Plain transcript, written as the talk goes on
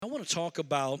want to talk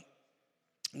about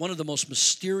one of the most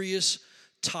mysterious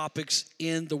topics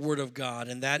in the Word of God,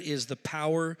 and that is the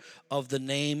power of the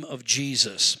name of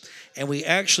Jesus. And we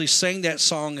actually sang that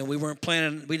song, and we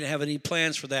didn't have any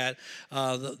plans for that.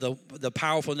 The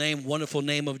powerful name, wonderful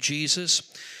name of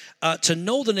Jesus. To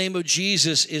know the name of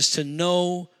Jesus is to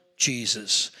know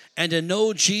Jesus. And to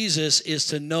know Jesus is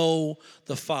to know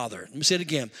the Father. Let me say it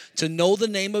again. To know the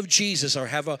name of Jesus or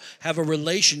have a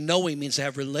relation, knowing means to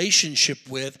have relationship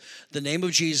with the name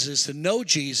of Jesus is to know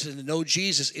Jesus, and to know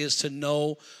Jesus is to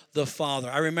know the Father.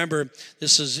 I remember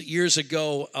this is years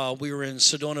ago. We were in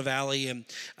Sedona Valley and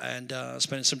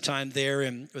spending some time there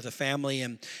and with a family,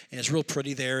 and it's real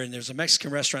pretty there. And there's a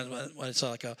Mexican restaurant. It's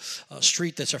like a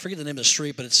street I forget the name of the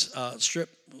street, but it's a strip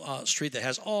street that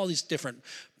has all these different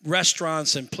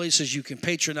restaurants and places you can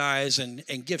patronize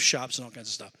and gift shops and all kinds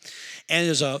of stuff. And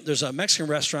there's a Mexican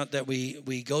restaurant that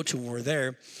we go to when we're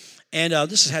there. And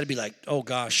this has had to be like,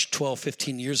 12,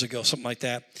 15 years ago, something like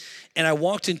that. And I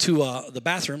walked into the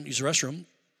bathroom, use the restroom,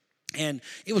 and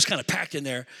it was kind of packed in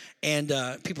there, and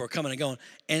people were coming and going.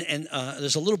 And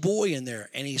there's a little boy in there,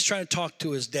 and he's trying to talk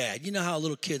to his dad. You know how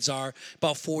little kids are,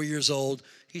 about 4 years old.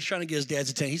 He's trying to get his dad's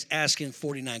attention. He's asking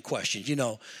 49 questions. You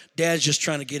know, dad's just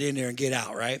trying to get in there and get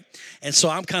out, right? And so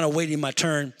I'm kind of waiting my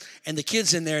turn. And the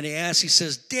kid's in there, and he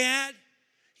says, Dad,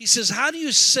 he says, how do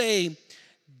you say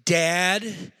dad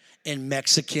in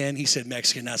Mexican? He said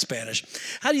Mexican, not Spanish.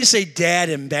 How do you say dad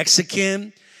in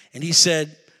Mexican? And he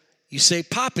said, you say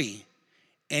papi.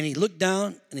 And he looked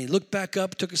down, and he looked back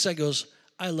up, took a second, goes,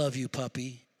 I love you,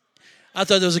 puppy. I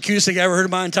thought that was the cutest thing I ever heard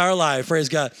in my entire life, praise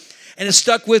God. And it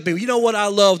stuck with me. You know what? I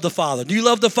love the Father. Do you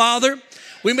love the Father?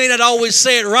 We may not always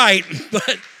say it right,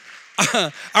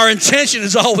 but our intention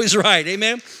is always right.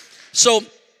 Amen? So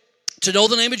to know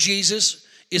the name of Jesus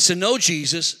is to know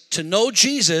Jesus. To know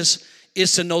Jesus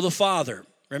is to know the Father.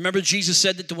 Remember, Jesus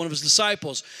said that to one of his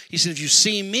disciples. He said, if you've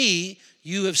seen me,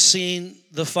 you have seen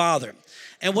the Father.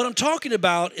 And what I'm talking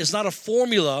about is not a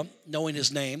formula, knowing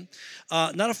his name,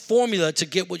 not a formula to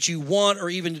get what you want or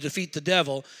even to defeat the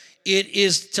devil. It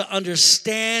is to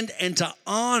understand and to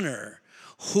honor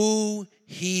who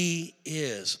he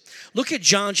is. Look at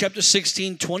John chapter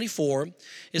 16, 24.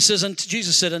 It says,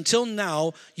 Jesus said, until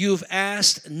now you've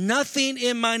asked nothing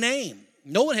in my name.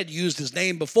 No one had used his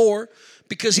name before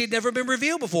because he had never been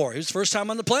revealed before. It was the first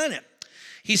time on the planet.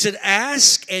 He said,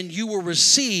 ask and you will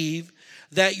receive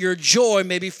that your joy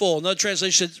may be full. Another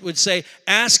translation would say,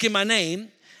 ask in my name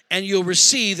and you'll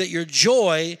receive that your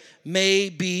joy may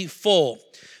be full.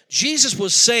 Jesus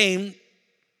was saying,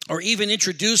 or even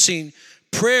introducing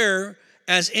prayer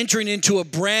as entering into a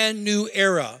brand new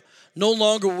era. No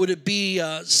longer would it be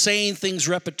saying things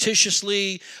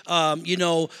repetitiously,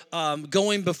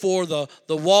 going before the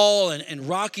wall and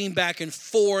rocking back and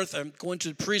forth. I'm going to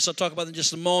the priest. I'll talk about that in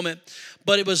just a moment.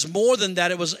 But it was more than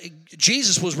that.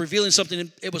 Jesus was revealing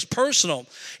something. It was personal.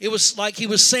 It was like he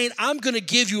was saying, I'm going to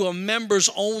give you a members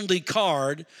only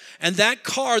card. And that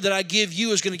card that I give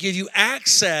you is going to give you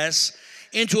access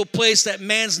into a place that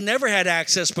man's never had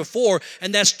access before,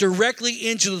 and that's directly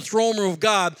into the throne room of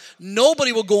God.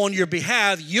 Nobody will go on your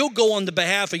behalf. You'll go on the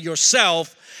behalf of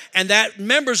yourself, and that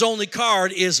members only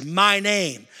card is my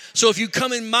name. So if you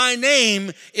come in my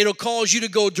name, it'll cause you to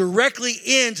go directly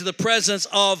into the presence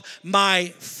of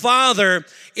my Father.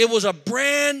 It was a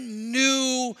brand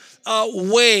new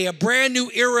way, a brand new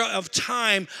era of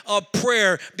time of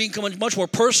prayer becoming much more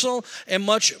personal and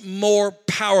much more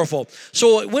powerful.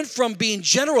 So it went from being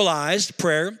generalized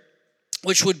prayer,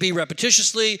 which would be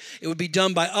repetitiously, it would be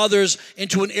done by others,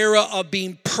 into an era of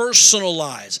being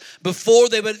personalized. Before,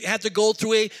 they would have to go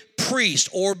through a priest,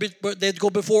 or they'd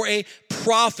go before a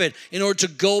prophet in order to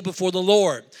go before the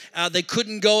Lord. They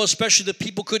couldn't go, especially the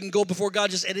people couldn't go before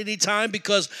God just at any time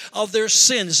because of their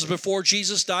sin. This is before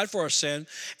Jesus died for our sin.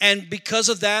 And because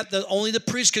of that, only the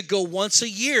priest could go once a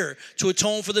year to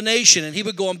atone for the nation, and he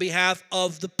would go on behalf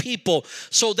of the people.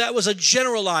 So that was a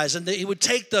generalized, and he would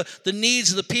take the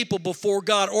needs of the people before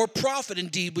God, or a prophet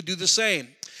indeed would do the same,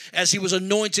 as he was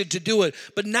anointed to do it.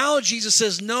 But now Jesus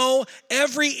says, no,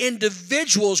 every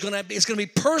individual is going to be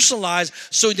personalized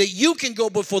so that you can go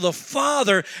before the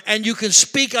Father and you can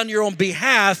speak on your own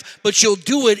behalf, but you'll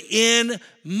do it in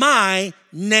my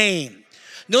name.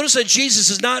 Notice that Jesus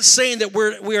is not saying that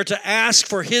we are to ask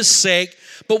for his sake,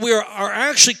 but we are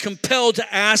actually compelled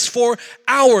to ask for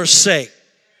our sake.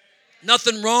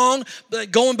 Nothing wrong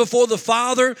but going before the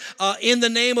Father in the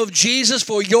name of Jesus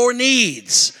for your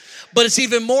needs. But it's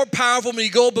even more powerful when you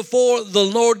go before the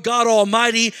Lord God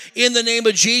Almighty in the name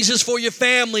of Jesus for your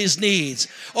family's needs,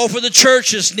 or for the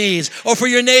church's needs, or for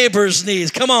your neighbor's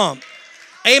needs. Come on.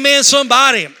 Amen,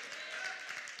 somebody.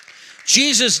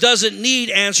 Jesus doesn't need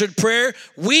answered prayer.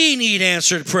 We need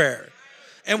answered prayer.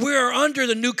 And we are under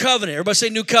the new covenant. Everybody say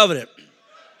new covenant.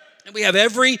 And we have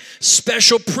every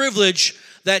special privilege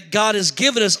that God has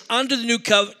given us under the new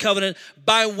covenant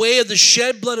by way of the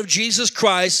shed blood of Jesus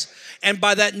Christ. And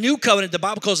by that new covenant, the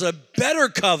Bible calls it a better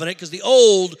covenant, because the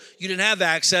old, you didn't have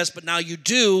access, but now you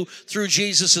do through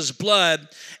Jesus' blood.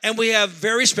 And we have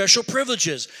very special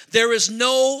privileges. There is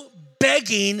no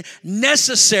begging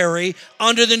necessary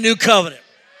under the new covenant.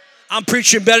 I'm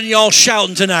preaching better than y'all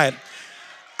shouting tonight.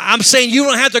 I'm saying you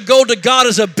don't have to go to God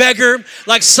as a beggar,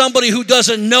 like somebody who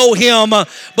doesn't know him,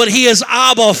 but he is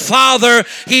Abba, Father.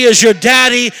 He is your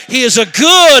daddy. He is a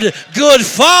good, good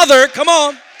Father. Come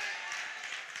on.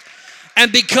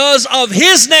 And because of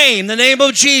his name, the name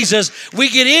of Jesus, we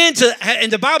get into,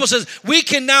 and the Bible says, we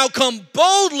can now come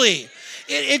boldly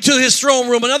into his throne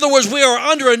room. In other words, we are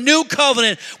under a new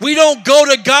covenant. We don't go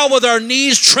to God with our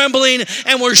knees trembling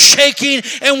and we're shaking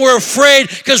and we're afraid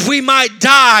because we might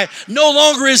die. No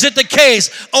longer is it the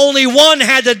case. Only one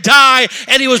had to die,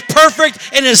 and he was perfect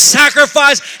in his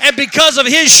sacrifice. And because of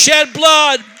his shed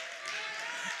blood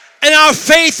and our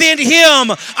faith in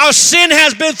him, our sin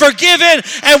has been forgiven,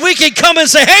 and we can come and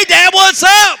say, hey, Dad, what's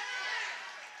up?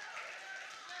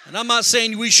 And I'm not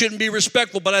saying we shouldn't be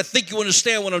respectful, but I think you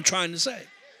understand what I'm trying to say.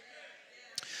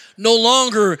 No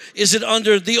longer is it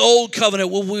under the old covenant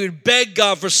where we would beg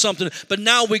God for something, but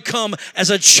now we come as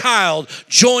a child,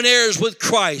 joint heirs with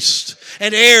Christ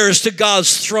and heirs to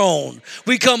God's throne.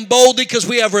 We come boldly because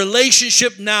we have a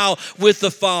relationship now with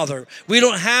the Father. We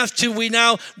don't have to, we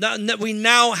now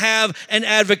have an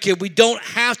advocate. We don't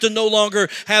have to no longer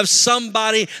have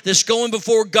somebody that's going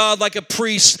before God like a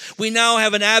priest. We now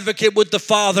have an advocate with the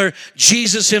Father,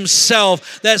 Jesus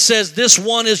himself, that says this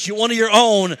one is one of your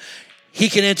own. He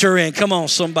can enter in. Come on,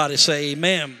 somebody say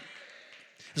amen.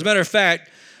 As a matter of fact,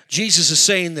 Jesus is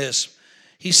saying this.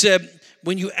 He said,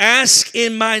 when you ask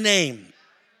in my name,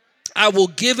 I will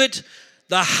give it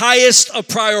the highest of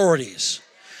priorities.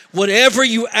 Whatever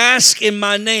you ask in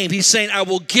my name, he's saying, I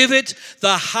will give it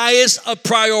the highest of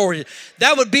priority.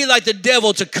 That would be like the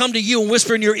devil to come to you and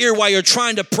whisper in your ear while you're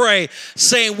trying to pray,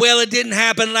 saying, well, it didn't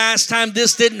happen last time,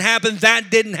 this didn't happen, that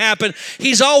didn't happen.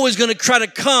 He's always going to try to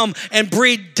come and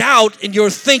breed doubt in your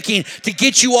thinking to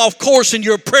get you off course in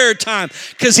your prayer time,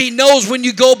 because he knows when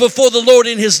you go before the Lord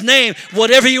in his name,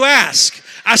 whatever you ask.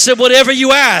 I said, whatever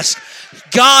you ask.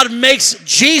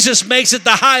 Jesus makes it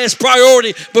the highest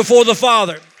priority before the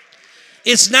Father.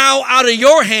 It's now out of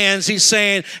your hands, he's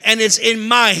saying, and it's in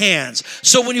my hands.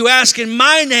 So when you ask in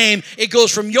my name, it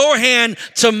goes from your hand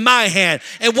to my hand.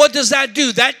 And what does that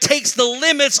do? That takes the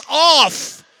limits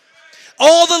off.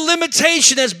 All the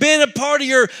limitation has been a part of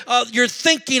your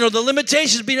thinking, or the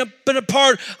limitations has been a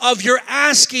part of your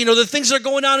asking, or the things that are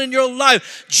going on in your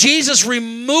life. Jesus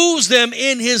removes them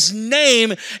in his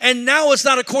name, and now it's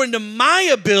not according to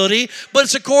my ability, but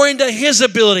it's according to his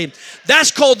ability. That's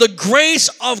called the grace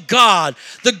of God.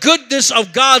 The goodness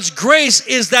of God's grace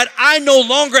is that I no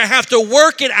longer have to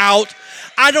work it out.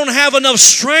 I don't have enough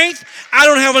strength. I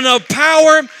don't have enough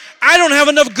power. I don't have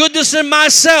enough goodness in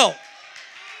myself.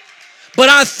 But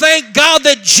I thank God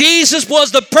that Jesus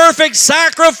was the perfect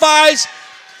sacrifice,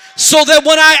 so that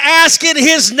when I ask in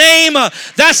his name,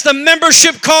 that's the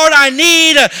membership card I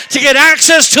need to get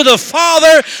access to the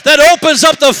Father, that opens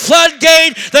up the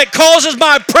floodgate, that causes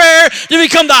my prayer to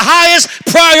become the highest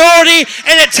priority,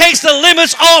 and it takes the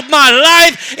limits off my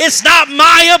life. It's not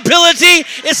my ability,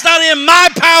 it's not in my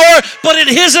power, but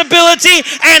in his ability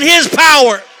and his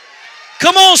power.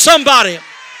 Come on, somebody.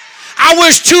 I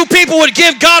wish two people would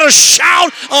give God a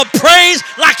shout of praise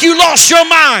like you lost your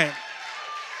mind.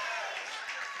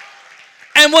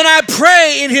 And when I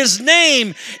pray in his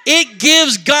name, it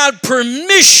gives God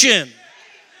permission.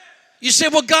 You say,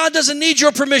 well, God doesn't need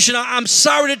your permission. I'm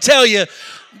sorry to tell you,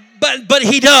 but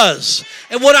he does.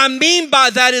 And what I mean by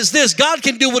that is this: God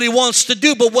can do what he wants to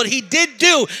do, but what he did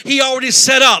do, he already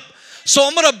set up. So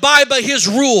I'm going to abide by his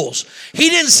rules. He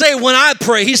didn't say when I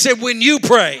pray, he said when you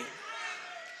pray.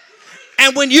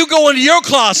 And when you go into your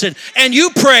closet and you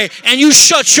pray and you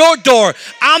shut your door,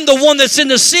 I'm the one that's in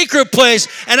the secret place,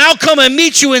 and I'll come and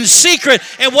meet you in secret.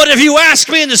 And whatever you ask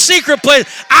me in the secret place,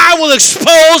 I will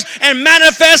expose and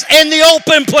manifest in the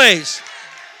open place.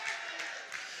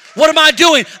 What am I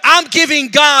doing? I'm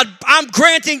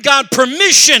granting God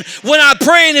permission when I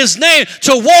pray in his name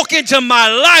to walk into my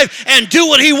life and do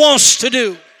what he wants to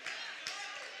do.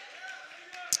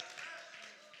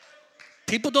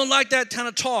 People don't like that kind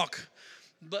of talk.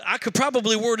 But I could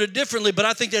probably word it differently, but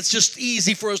I think that's just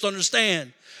easy for us to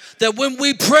understand. That when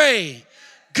we pray,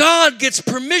 God gets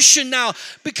permission now,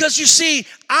 because you see,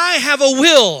 I have a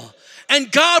will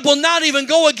And God will not even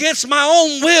go against my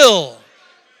own will.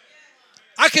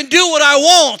 I can do what I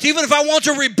want. Even if I want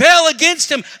to rebel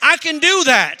against him, I can do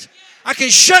that. I can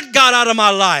shut God out of my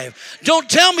life. Don't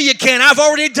tell me you can't. I've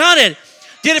already done it.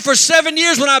 Did it for 7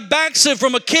 years when I backslid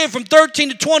from a kid from 13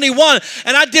 to 21,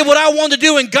 and I did what I wanted to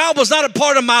do, and God was not a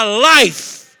part of my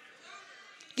life.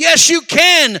 Yes, you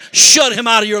can shut him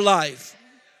out of your life.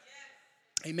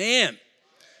 Amen.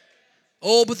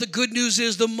 Oh, but the good news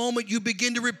is the moment you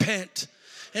begin to repent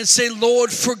and say,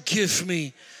 Lord, forgive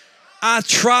me. I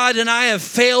tried and I have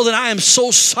failed and I am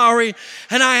so sorry.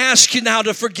 And I ask you now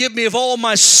to forgive me of all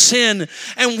my sin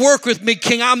and work with me,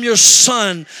 King. I'm your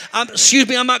son. I'm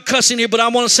not cussing here, but I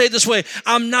want to say it this way.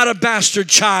 I'm not a bastard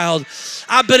child.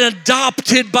 I've been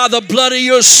adopted by the blood of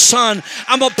your son.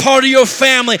 I'm a part of your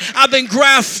family. I've been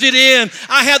grafted in.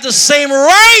 I have the same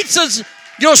rights as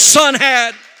your son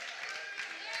had.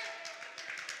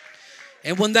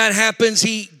 And when that happens,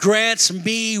 he grants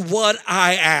me what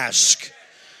I ask.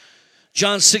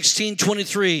 John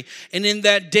 16:23, and in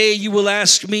that day you will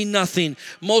ask me nothing.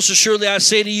 Most assuredly I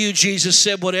say to you, Jesus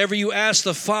said, whatever you ask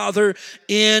the Father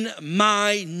in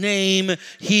my name,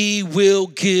 he will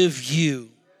give you.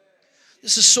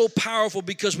 This is so powerful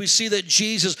because we see that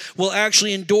Jesus will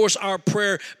actually endorse our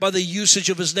prayer by the usage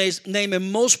of his name.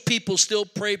 And most people still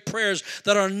pray prayers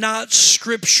that are not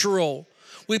scriptural.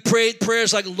 We pray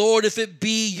prayers like, Lord, if it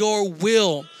be your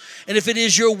will. And if it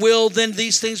is your will, then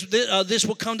these things, this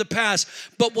will come to pass.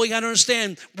 But we got to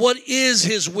understand, what is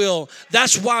his will?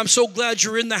 That's why I'm so glad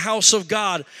you're in the house of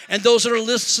God. And those that are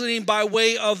listening by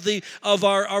way of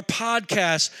our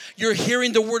podcast, you're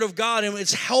hearing the word of God, and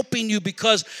it's helping you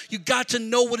because you got to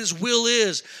know what his will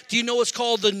is. Do you know what's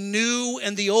called the New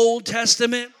and the Old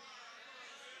Testament?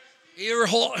 You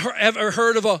ever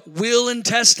heard of a will and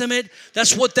testament?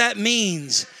 That's what that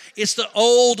means. It's the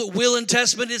old will and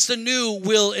testament. It's the new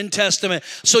will and testament.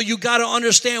 So you got to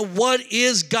understand, what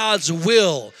is God's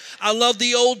will? I love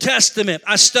the Old Testament.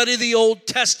 I study the Old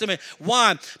Testament.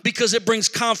 Why? Because it brings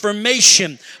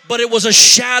confirmation, but it was a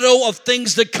shadow of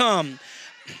things to come.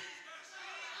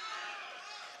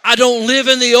 I don't live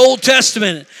in the Old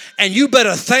Testament, and you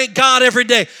better thank God every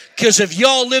day. Because if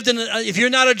you're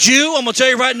not a Jew, I'm going to tell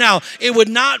you right now, it would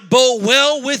not bode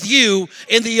well with you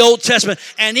in the Old Testament.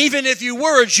 And even if you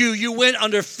were a Jew, you went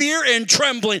under fear and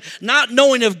trembling, not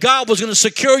knowing if God was going to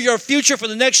secure your future for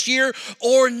the next year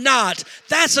or not.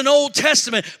 That's an Old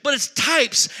Testament, but it's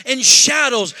types and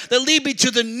shadows that lead me to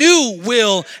the new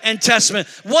will and testament.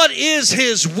 What is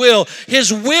his will?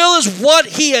 His will is what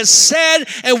he has said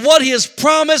and what he has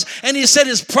promised. And he said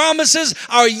his promises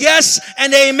are yes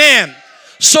and amen.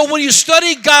 So when you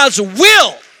study God's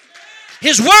will,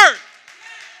 his word,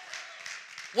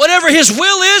 whatever his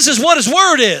will is what his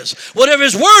word is. Whatever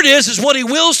his word is what he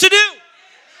wills to do.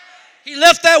 He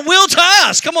left that will to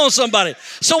us. Come on, somebody.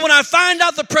 So when I find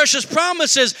out the precious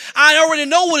promises, I already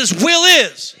know what his will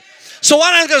is. So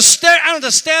I don't have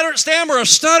to stammer or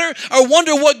stutter or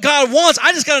wonder what God wants.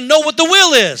 I just got to know what the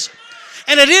will is.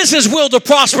 And it is his will to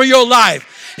prosper your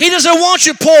life. He doesn't want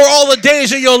you poor all the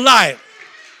days of your life.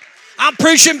 I'm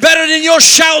preaching better than you're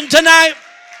shouting tonight,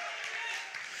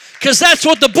 because that's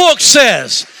what the book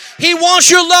says. He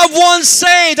wants your loved ones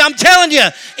saved. I'm telling you,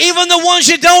 even the ones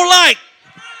you don't like.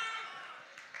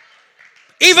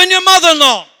 Even your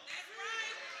mother-in-law.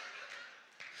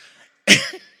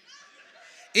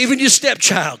 Even your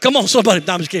stepchild. Come on, somebody.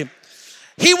 No, I'm just kidding.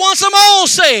 He wants them all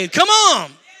saved. Come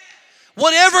on.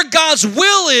 Whatever God's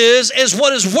will is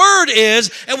what his word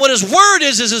is, and what his word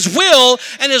is his will,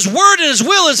 and his word and his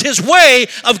will is his way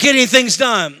of getting things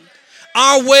done.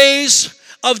 Our ways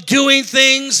of doing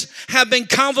things have been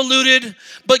convoluted,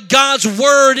 but God's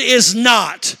word is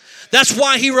not. That's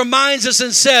why he reminds us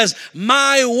and says,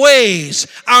 my ways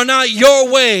are not your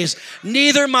ways,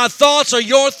 neither my thoughts are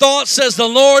your thoughts, says the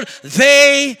Lord.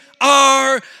 They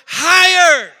are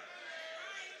higher.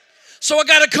 So I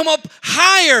got to come up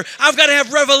higher. I've got to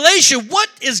have revelation. What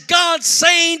is God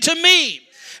saying to me?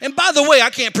 And by the way,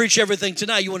 I can't preach everything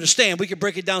tonight. You understand? We can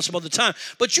break it down some other time.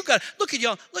 But you got, look at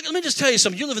y'all. Look, let me just tell you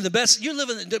something. You live in the best. You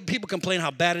live in. People complain how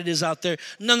bad it is out there.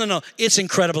 No. It's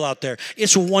incredible out there.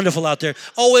 It's wonderful out there.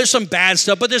 Oh, there's some bad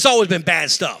stuff, but there's always been bad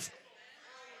stuff.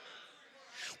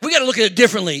 We got to look at it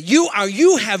differently. You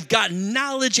have got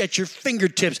knowledge at your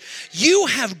fingertips. You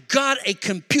have got a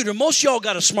computer. Most of y'all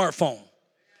got a smartphone.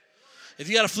 If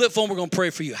you got a flip phone, we're going to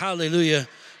pray for you. Hallelujah.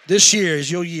 This year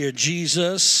is your year.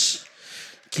 Jesus,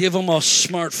 give them a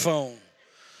smartphone.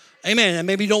 Amen. And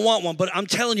maybe you don't want one, but I'm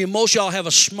telling you, most of y'all have a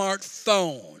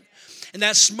smartphone. And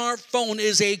that smartphone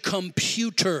is a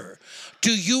computer.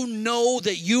 Do you know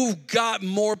that you've got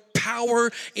more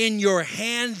power in your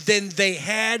hand than they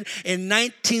had in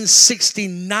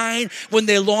 1969 when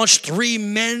they launched 3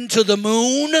 men to the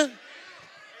moon?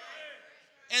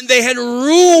 And they had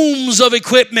rooms of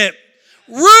equipment,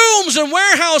 rooms and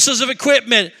warehouses of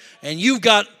equipment. And you've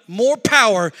got more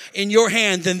power in your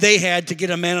hand than they had to get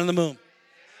a man on the moon.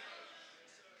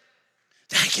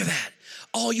 Thank you for that.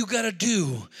 All you got to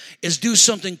do is do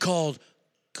something called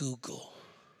Google.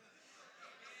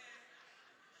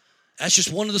 That's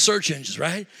just one of the search engines,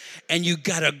 right? And you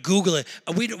got to Google it.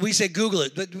 We say Google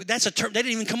it, but that's a term. They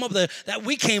didn't even come up with that.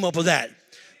 We came up with that.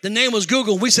 The name was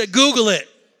Google. We said Google it.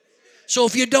 So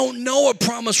if you don't know a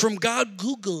promise from God,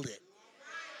 Google it.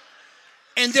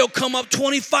 And they'll come up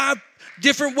 25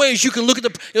 different ways. You can look at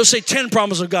it'll say 10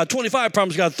 promises of God, 25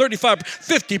 promises of God, 35,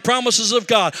 50 promises of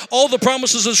God. All the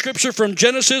promises of Scripture from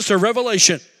Genesis to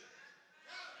Revelation.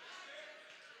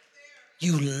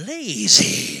 You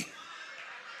lazy.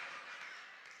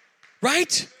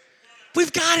 Right?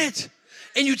 We've got it.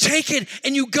 And you take it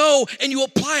and you go and you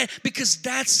apply it because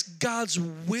that's God's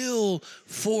will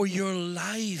for your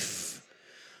life.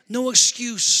 No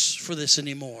excuse for this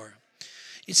anymore.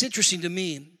 It's interesting to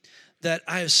me that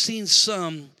I have seen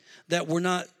some that were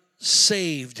not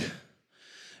saved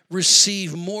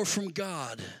receive more from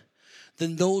God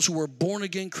than those who were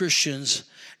born-again Christians,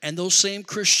 and those same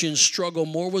Christians struggle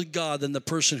more with God than the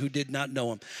person who did not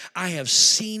know Him. I have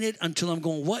seen it until I'm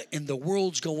going, what in the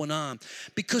world's going on?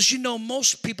 Because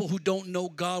most people who don't know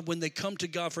God, when they come to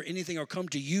God for anything or come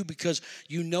to you because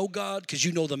you know God, because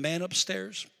you know the man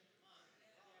upstairs.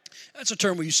 That's a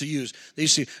term we used to use. They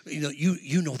used to,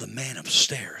 you know the man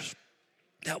upstairs.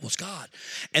 That was God.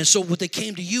 And so what they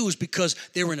came to you is because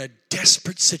they were in a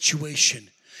desperate situation.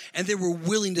 And they were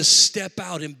willing to step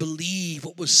out and believe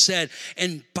what was said.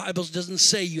 And the Bible doesn't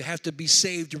say you have to be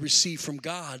saved to receive from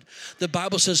God. The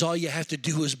Bible says all you have to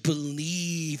do is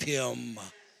believe Him.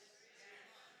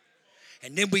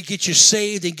 And then we get you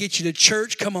saved and get you to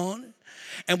church. Come on.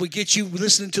 And we get you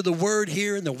listening to the word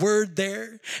here and the word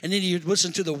there. And then you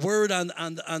listen to the word on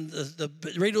the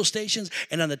radio stations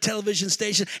and on the television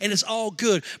station. And it's all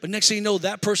good. But next thing you know,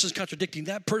 that person's contradicting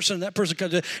that person and that person.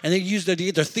 And they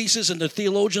get their thesis and their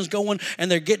theologians going. And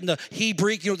they're getting the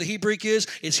Hebrew. You know what the Hebrew is?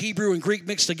 It's Hebrew and Greek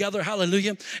mixed together.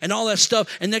 Hallelujah. And all that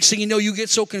stuff. And next thing you know, you get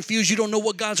so confused you don't know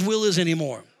what God's will is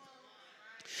anymore.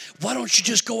 Why don't you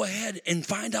just go ahead and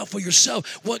find out for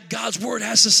yourself what God's word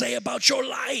has to say about your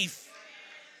life?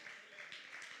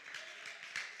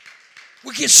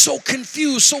 We get so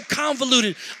confused, so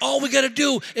convoluted. All we got to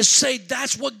do is say,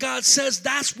 that's what God says.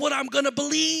 That's what I'm going to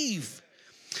believe.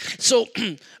 So,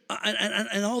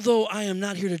 and although I am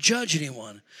not here to judge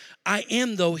anyone, I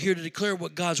am, though, here to declare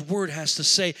what God's word has to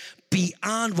say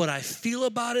beyond what I feel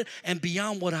about it and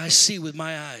beyond what I see with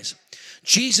my eyes.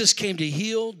 Jesus came to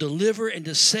heal, deliver, and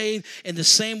to save in the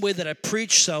same way that I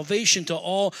preach salvation to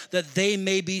all that they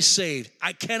may be saved.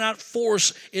 I cannot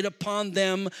force it upon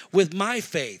them with my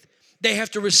faith. They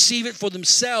have to receive it for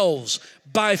themselves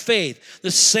by faith. The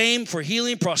same for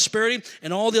healing, prosperity,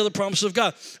 and all the other promises of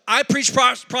God. I preach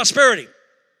prosperity.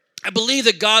 I believe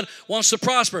that God wants to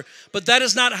prosper, but that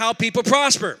is not how people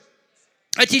prosper.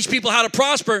 I teach people how to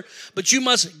prosper, but you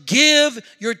must give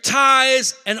your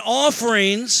tithes and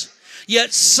offerings,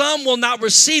 yet some will not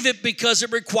receive it because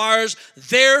it requires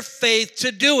their faith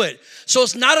to do it. So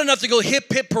it's not enough to go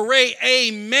hip, hip, hooray,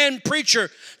 amen, preacher.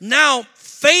 Now,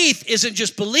 faith isn't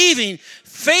just believing.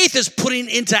 Faith is putting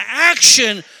into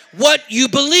action what you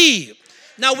believe.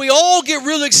 Now, we all get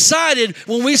really excited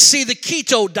when we see the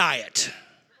keto diet.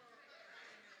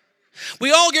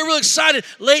 We all get really excited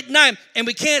late night and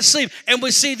we can't sleep and we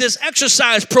see this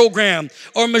exercise program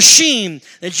or machine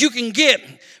that you can get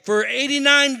for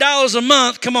 $89 a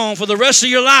month, come on, for the rest of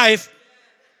your life.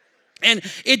 And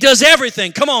it does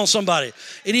everything. Come on, somebody.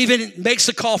 It even makes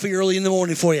the coffee early in the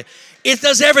morning for you. It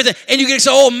does everything. And you can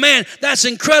say, oh, man, that's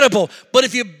incredible. But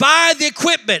if you buy the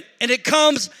equipment and it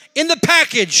comes in the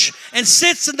package and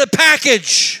sits in the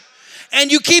package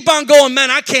and you keep on going,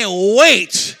 man, I can't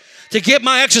wait to get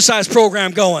my exercise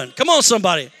program going. Come on,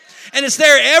 somebody. And it's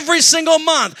there every single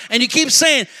month. And you keep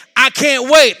saying, I can't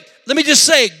wait. Let me just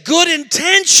say, good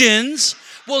intentions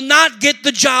will not get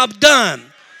the job done.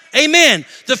 Amen.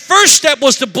 The first step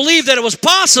was to believe that it was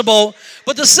possible,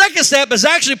 but the second step is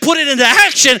actually put it into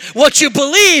action, what you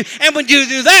believe. And when you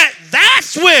do that,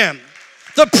 that's when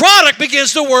the product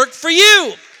begins to work for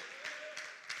you.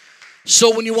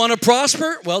 So when you want to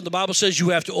prosper, well, the Bible says you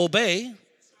have to obey.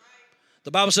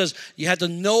 The Bible says you have to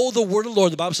know the word of the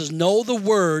Lord. The Bible says know the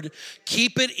word,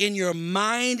 keep it in your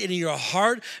mind and in your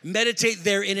heart, meditate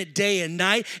there in it day and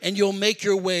night, and you'll make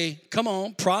your way, come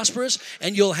on, prosperous,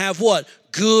 and you'll have what?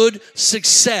 good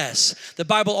success. The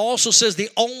Bible also says the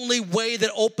only way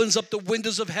that opens up the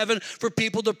windows of heaven for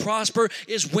people to prosper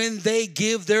is when they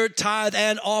give their tithe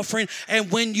and offering.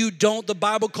 And when you don't, the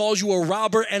Bible calls you a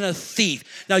robber and a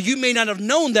thief. Now, you may not have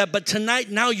known that, but tonight,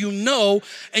 now you know,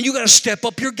 and you got to step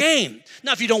up your game.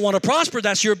 Now, if you don't want to prosper,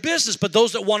 that's your business. But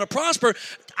those that want to prosper,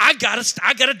 I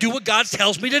gotta do what God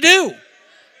tells me to do.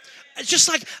 It's just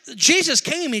like Jesus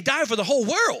came, he died for the whole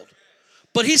world.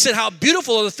 But he said, how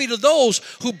beautiful are the feet of those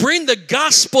who bring the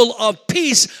gospel of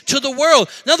peace to the world.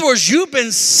 In other words, you've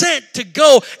been sent to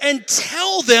go and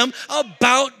tell them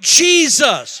about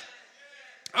Jesus.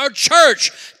 Our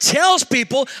church tells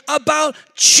people about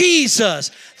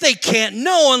Jesus. They can't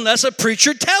know unless a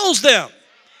preacher tells them.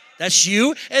 That's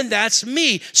you and that's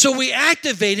me. So we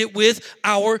activate it with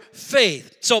our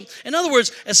faith. So in other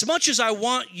words, as much as I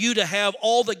want you to have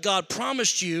all that God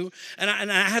promised you, and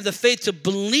I have the faith to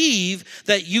believe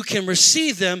that you can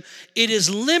receive them, it is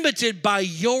limited by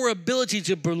your ability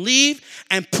to believe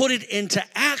and put it into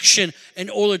action in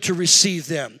order to receive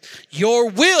them. Your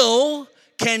will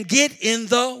can get in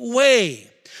the way.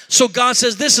 So God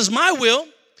says, this is my will.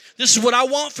 This is what I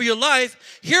want for your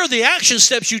life. Here are the action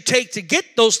steps you take to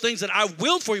get those things that I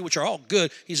willed for you, which are all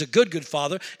good. He's a good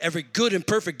Father. Every good and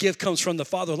perfect gift comes from the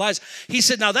Father of lights. He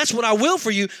said, now that's what I will for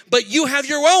you, but you have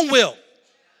your own will.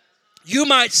 You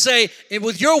might say, and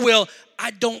with your will,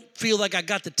 I don't feel like I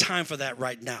got the time for that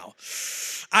right now.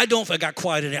 I got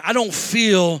quiet in it. I don't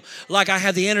feel like I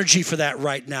have the energy for that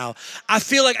right now. I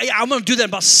feel like I'm going to do that in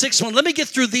about 6 months. Let me get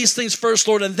through these things first,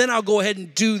 Lord, and then I'll go ahead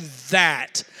and do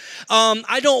that.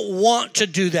 I don't want to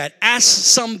do that. Ask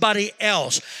somebody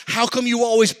else. How come you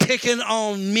always picking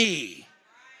on me?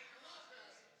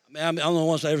 I don't know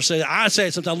once I ever say that. I say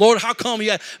it sometimes. Lord, how come you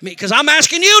got me? Because I'm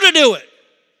asking you to do it.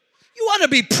 You ought to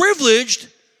be privileged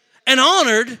and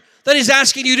honored that he's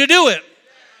asking you to do it.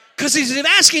 Because he's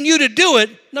asking you to do it.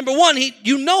 Number one,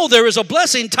 you know there is a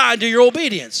blessing tied to your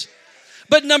obedience.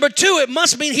 But number two, it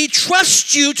must mean he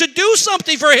trusts you to do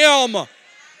something for him.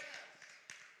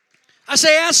 I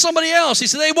say, ask somebody else. He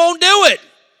said, they won't do it.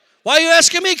 Why are you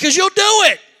asking me? Because you'll do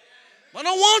it. I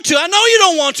don't want to. I know you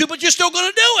don't want to, but you're still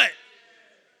going to do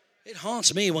it. It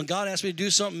haunts me. When God asks me to do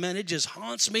something, man, it just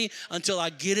haunts me until I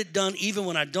get it done. Even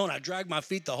when I don't, I drag my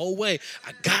feet the whole way.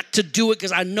 I got to do it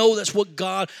because I know that's what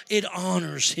God, it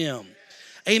honors him.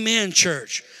 Amen,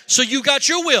 church. So you got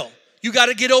your will. You got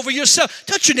to get over yourself.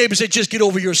 Touch your neighbor and say, just get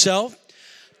over yourself.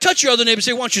 Touch your other neighbor and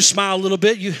say, why don't you smile a little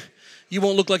bit? You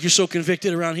won't look like you're so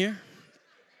convicted around here.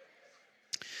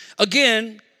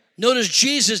 Again, notice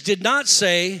Jesus did not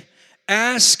say,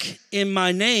 ask in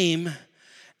my name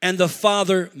and the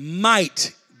Father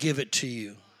might give it to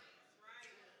you.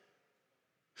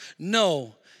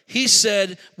 No, he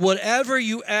said, whatever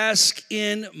you ask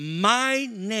in my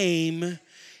name,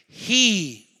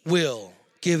 he will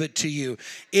give it to you.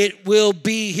 It will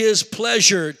be his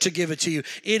pleasure to give it to you.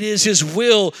 It is his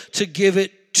will to give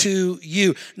it to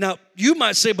you. Now, you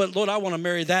might say, but Lord, I want to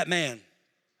marry that man.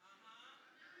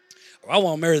 Or I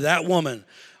want to marry that woman.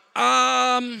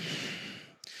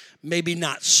 Maybe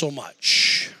not so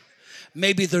much.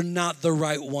 Maybe they're not the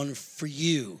right one for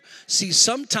you. See,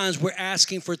 sometimes we're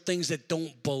asking for things that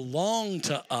don't belong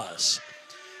to us.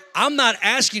 I'm not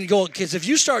asking you to go, because if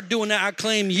you start doing that, I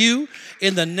claim you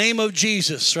in the name of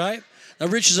Jesus, right? Now,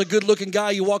 Rich is a good-looking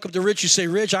guy. You walk up to Rich, you say,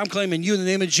 Rich, I'm claiming you in the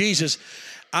name of Jesus.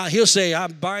 He'll say, I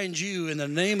bind you in the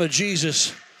name of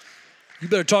Jesus. You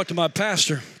better talk to my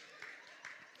pastor.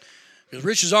 Because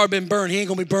Rich has already been burned. He ain't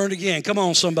going to be burned again. Come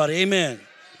on, somebody. Amen.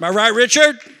 Am I right,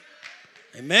 Richard?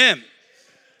 Amen.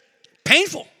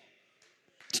 Painful.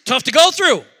 It's tough to go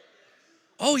through.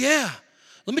 Oh, yeah.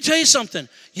 Let me tell you something.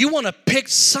 You want to pick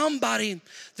somebody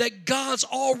that God's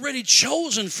already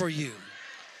chosen for you.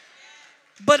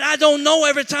 But I don't know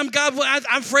every time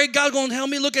I'm afraid God's going to help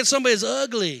me look at somebody that's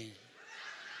ugly.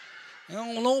 I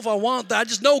don't know if I want that. I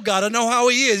just know God. I know how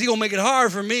he is. He's going to make it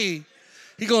hard for me.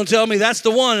 He's going to tell me that's the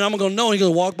one, and I'm going to know. He's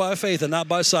going to walk by faith and not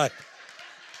by sight.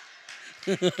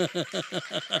 I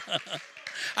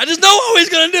just know how he's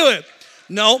going to do it.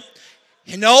 No.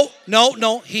 He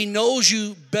knows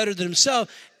you better than himself,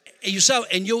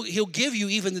 and he'll give you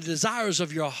even the desires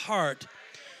of your heart.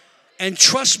 And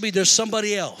trust me, there's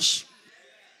somebody else.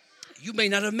 You may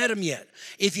not have met them yet.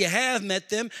 If you have met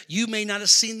them, you may not have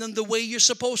seen them the way you're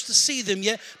supposed to see them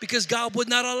yet, because God would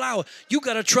not allow it. You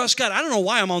got to trust God. I don't know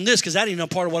why I'm on this, because that ain't no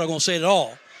part of what I'm going to say at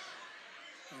all.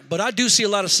 But I do see a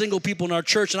lot of single people in our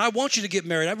church, and I want you to get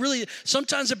married.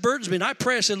 Sometimes it burdens me, and I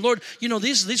pray. I said, Lord,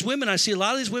 these women, I see a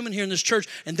lot of these women here in this church,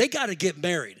 and they got to get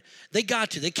married. They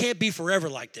got to. They can't be forever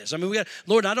like this. I mean,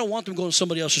 Lord, I don't want them going to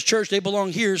somebody else's church. They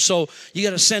belong here, so you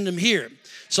got to send them here.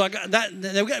 So I got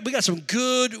that. We got some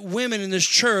good women in this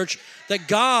church that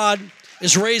God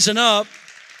is raising up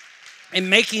and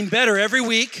making better every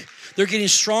week. They're getting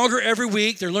stronger every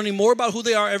week. They're learning more about who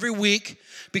they are every week.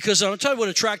 Because I'll tell you what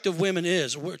attractive women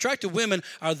is. Attractive women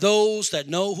are those that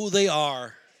know who they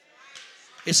are.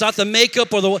 It's not the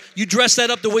makeup or you dress that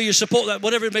up the way you're supposed,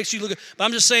 whatever it makes you look. But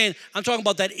I'm just saying, I'm talking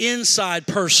about that inside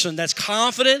person that's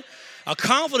confident. A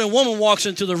confident woman walks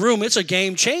into the room, it's a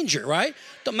game changer, right?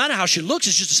 Doesn't matter how she looks,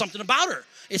 it's just something about her.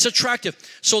 It's attractive.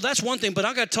 So that's one thing. But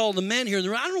I got to tell the men here in the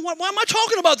room, I don't know why am I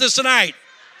talking about this tonight?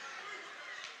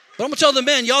 But I'm going to tell the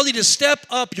men, y'all need to step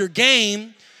up your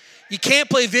game. You can't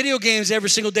play video games every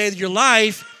single day of your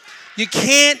life. You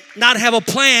can't not have a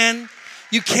plan.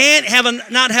 You can't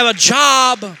not have a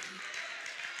job.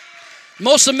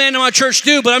 Most of the men in my church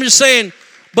do, but I'm just saying,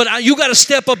 you got to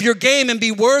step up your game and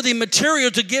be worthy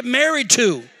material to get married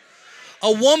to.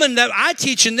 A woman that I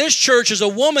teach in this church is a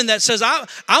woman that says,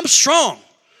 I'm strong.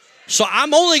 So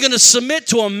I'm only going to submit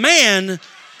to a man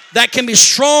that can be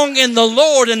strong in the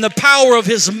Lord and the power of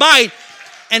his might.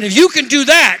 And if you can do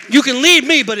that, you can lead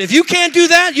me. But if you can't do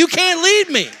that, you can't lead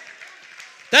me.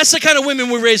 That's the kind of women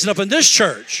we're raising up in this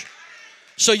church.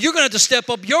 So you're going to have to step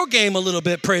up your game a little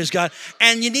bit, praise God.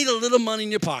 And you need a little money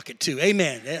in your pocket too.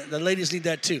 Amen. The ladies need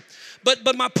that too.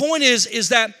 But my point is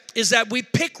that we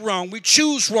pick wrong, we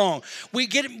choose wrong. We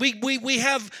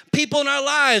have people in our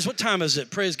lives. What time is it?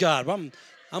 Praise God.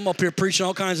 I'm up here preaching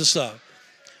all kinds of stuff.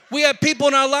 We have people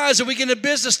in our lives that we get into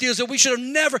business deals that we should have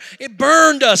never. It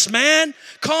burned us, man.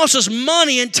 Cost us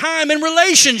money and time and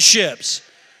relationships.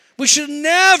 We should have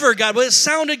never got, but it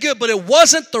sounded good, but it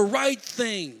wasn't the right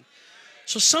thing.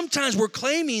 So sometimes we're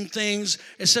claiming things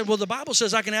and said, well, the Bible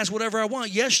says I can ask whatever I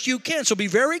want. Yes, you can. So be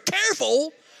very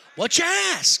careful what you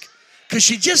ask, because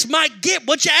you just might get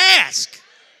what you ask.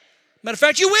 Matter of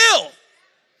fact, you will.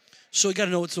 So you got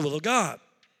to know what's the will of God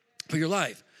for your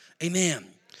life. Amen.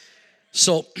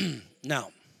 So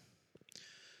now,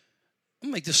 I'm going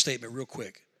to make this statement real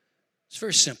quick. It's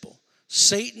very simple.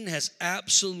 Satan has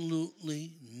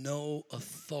absolutely no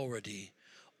authority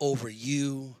over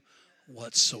you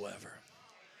whatsoever.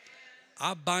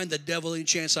 I bind the devil any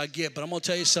chance I get, but I'm going to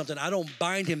tell you something. I don't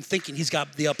bind him thinking he's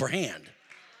got the upper hand.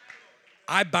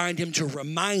 I bind him to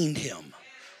remind him.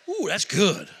 Ooh, that's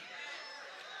good.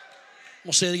 I'm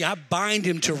going to say it again. I bind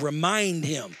him to remind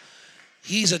him.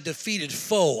 He's a defeated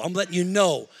foe. I'm letting you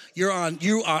know.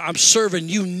 I'm serving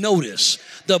you notice.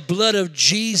 The blood of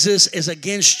Jesus is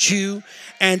against you,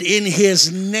 and in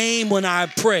his name when I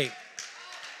pray,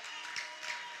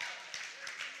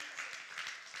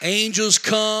 angels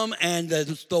come and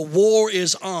the war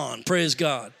is on. Praise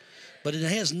God. But it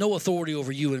has no authority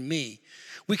over you and me.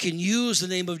 We can use the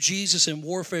name of Jesus in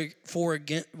warfare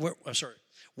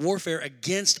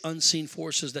against unseen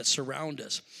forces that surround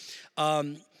us.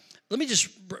 Let me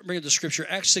just bring up the scripture,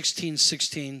 Acts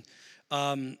 16:16.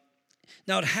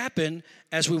 Now it happened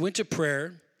as we went to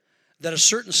prayer that a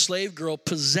certain slave girl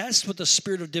possessed with the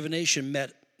spirit of divination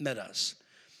met us,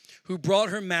 who brought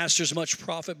her masters much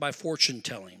profit by fortune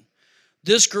telling.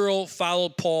 This girl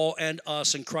followed Paul and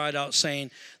us and cried out,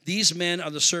 saying, these men are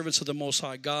the servants of the Most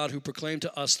High God, who proclaim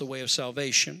to us the way of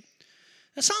salvation.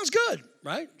 That sounds good,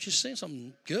 right? She's saying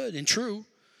something good and true.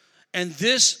 And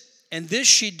this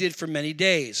she did for many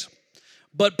days.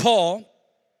 But Paul,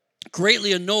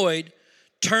 greatly annoyed,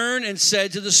 turned and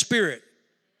said to the Spirit.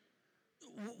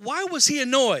 Why was he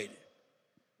annoyed?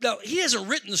 Now, he hasn't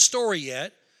written the story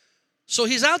yet. So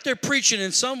he's out there preaching,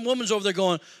 and some woman's over there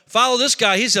going, follow this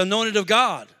guy. He's anointed of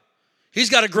God. He's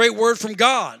got a great word from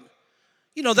God.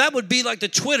 You know, that would be like the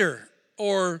Twitter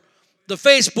or the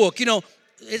Facebook. You know,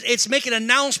 it's making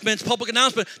announcements, public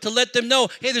announcement, to let them know,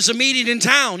 hey, there's a meeting in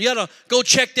town. You got to go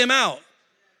check them out.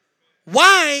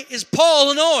 Why is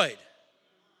Paul annoyed?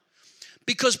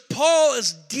 Because Paul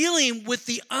is dealing with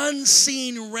the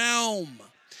unseen realm.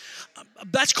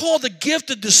 That's called the gift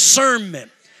of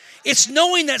discernment. It's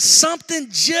knowing that something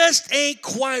just ain't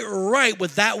quite right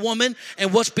with that woman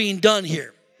and what's being done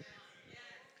here.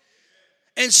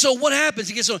 And so what happens?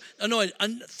 He gets so annoyed. A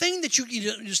thing that you need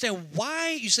to understand,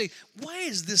 why you say, why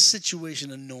is this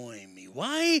situation annoying me?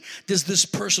 Why does this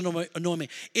person annoy me?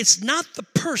 It's not the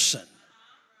person.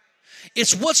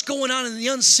 It's what's going on in the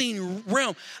unseen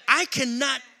realm. I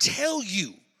can't tell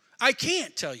you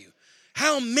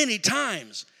how many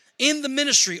times in the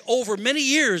ministry over many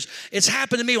years, it's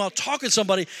happened to me while talking to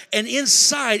somebody, and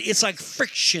inside it's like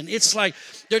friction. It's like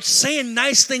they're saying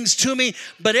nice things to me,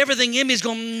 but everything in me is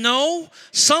going, no,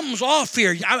 something's off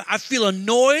here. I feel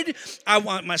annoyed. I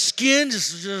want my skin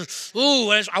just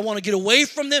I want to get away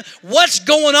from them. What's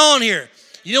going on here?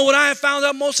 You know what I have found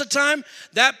out most of the time?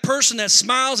 That person that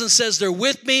smiles and says they're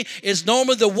with me is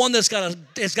normally the one that's got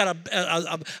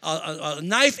a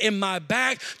knife in my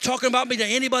back, talking about me to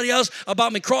anybody else,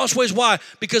 about me crossways. Why?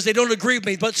 Because they don't agree with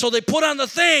me. But so they put on the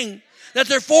thing that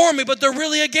they're for me, but they're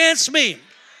really against me.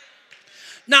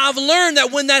 Now, I've learned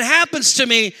that when that happens to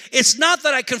me, it's not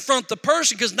that I confront the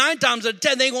person, because 9 times out of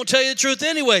 10, they ain't going to tell you the truth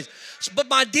anyways. But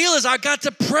my deal is I got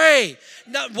to pray.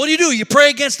 Now, what do? You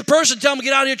pray against the person, tell them to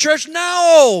get out of your church?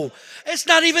 No, it's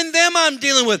not even them I'm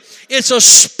dealing with. It's a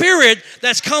spirit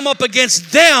that's come up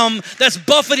against them that's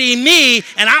buffeting me,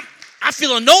 and I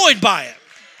feel annoyed by it.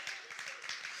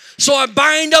 So I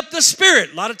bind up the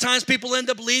spirit. A lot of times people end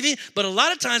up leaving, but a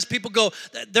lot of times people go,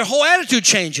 their whole attitude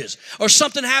changes. Or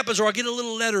something happens, or I get a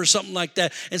little letter or something like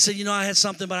that and say, I had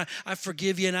something, but I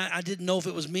forgive you, and I didn't know if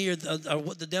it was me or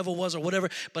what the devil was or whatever,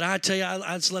 but I tell you,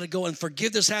 I just let it go, and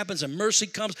forgiveness happens, and mercy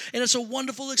comes, and it's a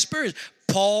wonderful experience.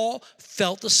 Paul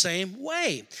felt the same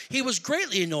way. He was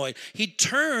greatly annoyed. He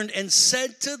turned and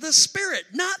said to the spirit,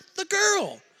 not the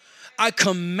girl, I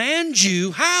command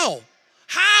you, how?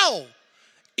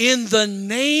 In the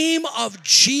name of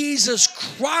Jesus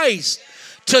Christ,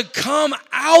 to come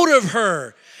out of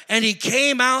her. And he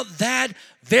came out that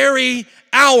very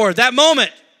hour, that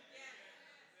moment.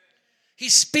 He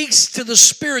speaks to the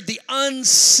spirit, the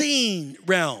unseen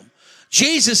realm.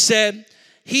 Peter said,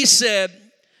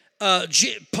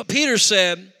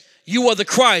 you are the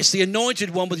Christ, the anointed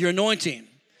one with your anointing,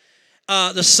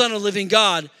 the Son of the living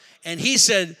God. And he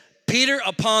said, Peter,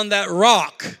 upon that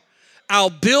rock, I'll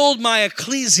build my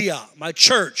ecclesia, my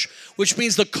church, which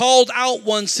means the called out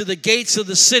ones to the gates of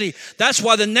the city. That's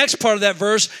why the next part of that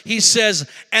verse, he says,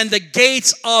 and the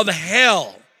gates of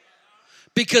hell.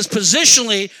 Because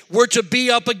positionally, we're to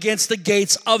be up against the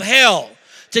gates of hell,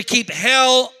 to keep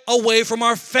hell away from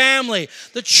our family.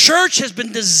 The church has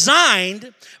been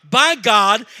designed by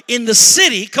God in the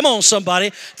city, come on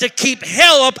somebody, to keep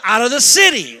hell up out of the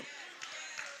city.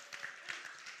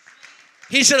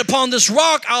 He said, upon this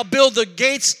rock, I'll build the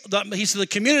gates, he said, the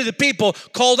community, the people,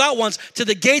 called out ones, to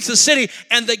the gates of the city,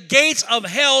 and the gates of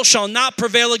hell shall not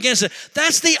prevail against it.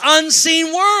 That's the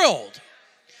unseen world.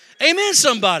 Amen,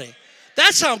 somebody.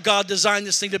 That's how God designed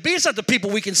this thing to be. It's not the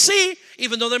people we can see,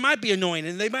 even though they might be annoying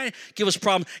and they might give us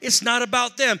problems. It's not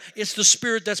about them. It's the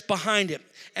spirit that's behind it.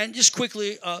 And just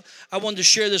quickly, I wanted to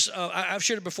share this. I've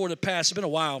shared it before in the past. It's been a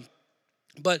while.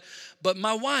 But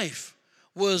my wife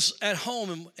was at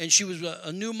home, and she was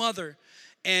a new mother,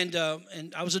 and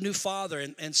I was a new father,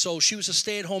 and so she was a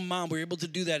stay-at-home mom. We were able to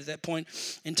do that at that point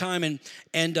in time,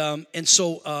 and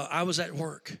so I was at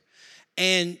work,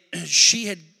 and she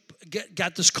had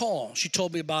got this call. She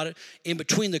told me about it in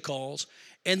between the calls,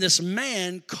 and this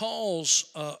man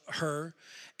calls her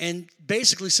and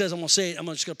basically says, I'm just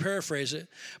going to paraphrase it,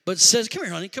 but says, come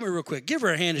here, honey, come here real quick. Give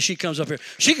her a hand as she comes up here.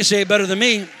 She can say it better than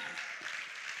me.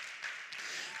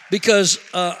 Because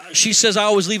she says I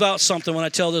always leave out something when I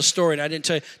tell this story, and I didn't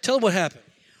tell you. Tell her what happened.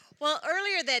 Well,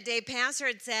 earlier that day, Pastor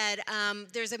had said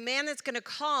there's a man that's going to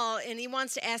call, and he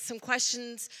wants to ask some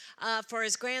questions for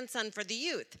his grandson for the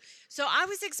youth. So I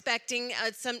was expecting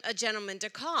a gentleman to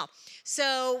call.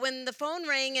 So when the phone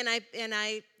rang and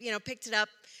I picked it up,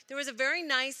 there was a very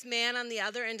nice man on the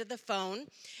other end of the phone,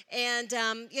 and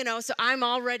so I'm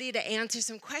all ready to answer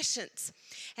some questions.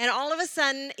 And all of a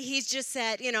sudden, he's just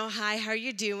said, hi, how are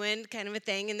you doing, kind of a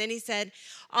thing. And then he said,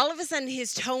 all of a sudden,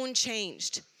 his tone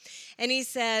changed. And he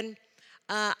said,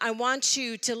 I want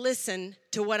you to listen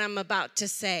to what I'm about to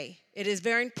say. It is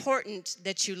very important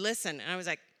that you listen. And I was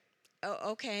like,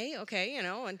 oh, okay,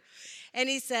 And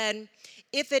he said,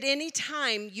 if at any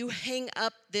time you hang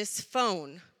up this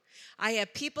phone, I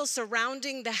have people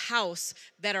surrounding the house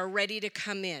that are ready to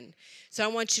come in. So I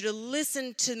want you to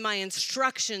listen to my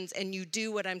instructions and you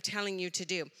do what I'm telling you to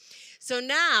do. So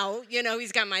now,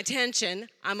 he's got my attention.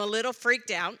 I'm a little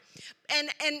freaked out.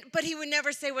 But he would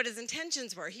never say what his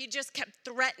intentions were. He just kept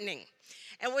threatening.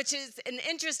 And which is an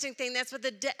interesting thing. That's what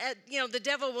the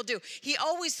devil will do. He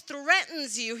always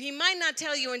threatens you. He might not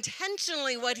tell you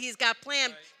intentionally what he's got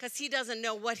planned because he doesn't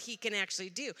know what he can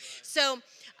actually do. So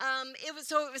it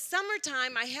was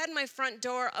summertime. I had my front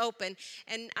door open,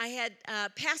 and I had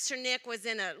Pastor Nick was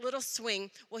in a little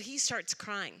swing. Well, he starts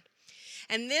crying,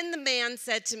 and then the man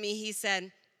said to me, he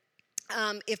said,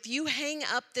 "If you hang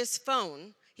up this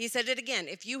phone." He said it again.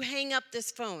 If you hang up this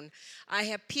phone, I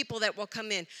have people that will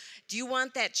come in. Do you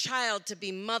want that child to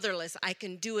be motherless? I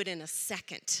can do it in a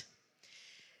second.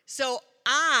 So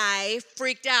I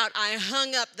freaked out. I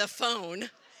hung up the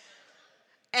phone.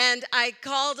 And I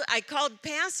called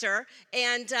Pastor,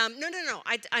 and no,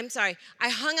 I'm sorry. I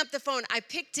hung up the phone. I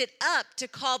picked it up to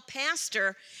call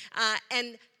Pastor,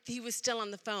 and he was still on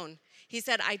the phone. He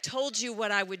said, I told you what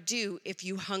I would do if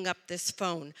you hung up this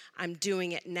phone. I'm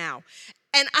doing it now.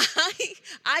 And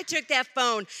I took that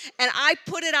phone, and I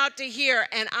put it out to here,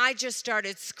 and I just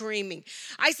started screaming.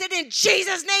 I said, in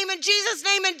Jesus' name, in Jesus'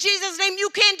 name, in Jesus' name, you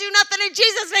can't do nothing in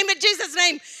Jesus' name, in Jesus'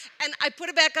 name. And I put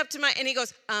it back up to and he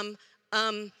goes, and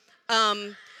I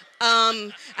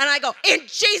go, in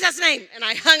Jesus' name, and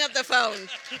I hung up the phone.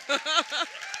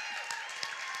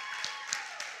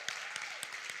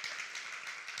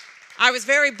 I was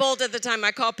very bold at the time.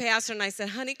 I called Pastor and I said,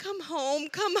 honey, come home.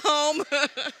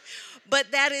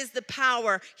 But that is the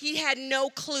power. He had no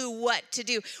clue what to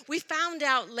do. We found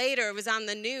out later, it was on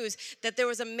the news, that there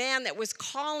was a man that was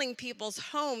calling people's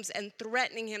homes and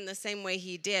threatening him the same way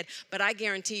he did. But I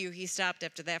guarantee you he stopped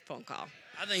after that phone call.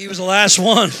 I think he was the last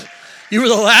one. You were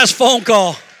the last phone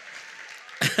call.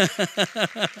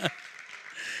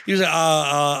 He was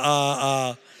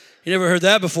like, You never heard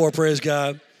that before, praise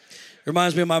God.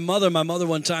 Reminds me of my mother. My mother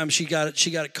one time, she got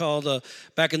it called,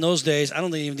 back in those days, I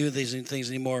don't even do these things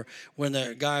anymore, when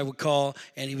the guy would call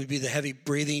and he would be the heavy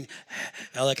breathing,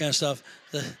 all that kind of stuff,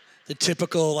 the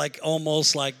typical, like,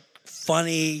 almost like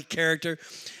funny character.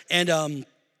 And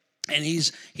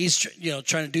he's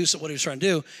trying to do what he was trying to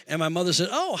do. And my mother said,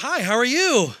 oh, hi, how are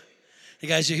you? The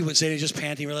guy, he wouldn't say anything, just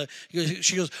panting.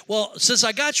 She goes, well, since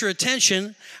I got your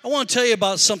attention, I want to tell you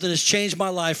about something that's changed my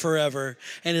life forever,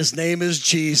 and his name is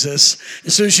Jesus.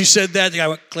 As soon as she said that, the guy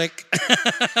went, click.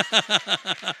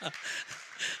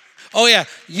 Oh, yeah,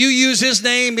 you use his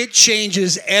name, it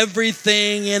changes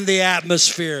everything in the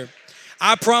atmosphere.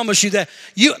 I promise you that.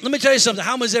 Let me tell you something.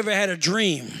 How many's ever had a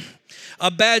dream,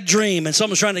 a bad dream, and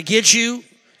someone's trying to get you?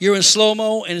 You're in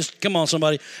slow-mo, and come on,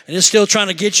 somebody, and it's still trying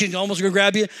to get you, and almost going to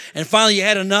grab you, and finally you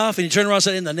had enough, and you turn around and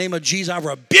say, in the name of Jesus, I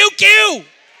rebuke you!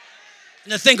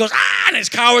 And the thing goes, and it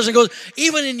cowers and goes,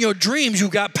 even in your dreams, you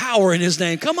got power in his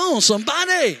name. Come on,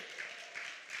 somebody.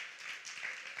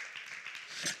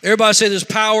 Everybody say there's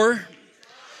power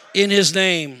in his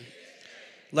name.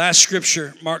 Last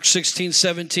scripture, Mark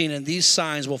 16:17, and these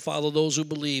signs will follow those who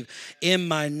believe. In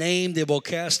my name they will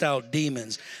cast out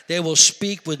demons. They will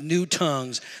speak with new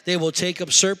tongues. They will take up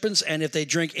serpents, and if they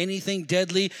drink anything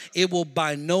deadly, it will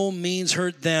by no means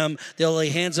hurt them. They'll lay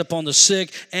hands upon the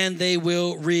sick, and they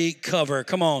will recover.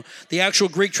 Come on. The actual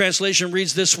Greek translation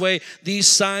reads this way: these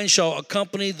signs shall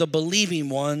accompany the believing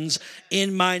ones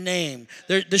in my name.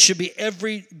 This should be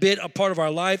every bit a part of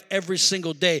our life, every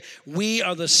single day. We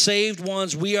are the saved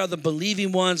ones. We are the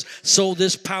believing ones, so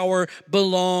this power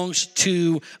belongs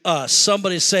to us.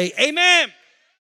 Somebody say, amen.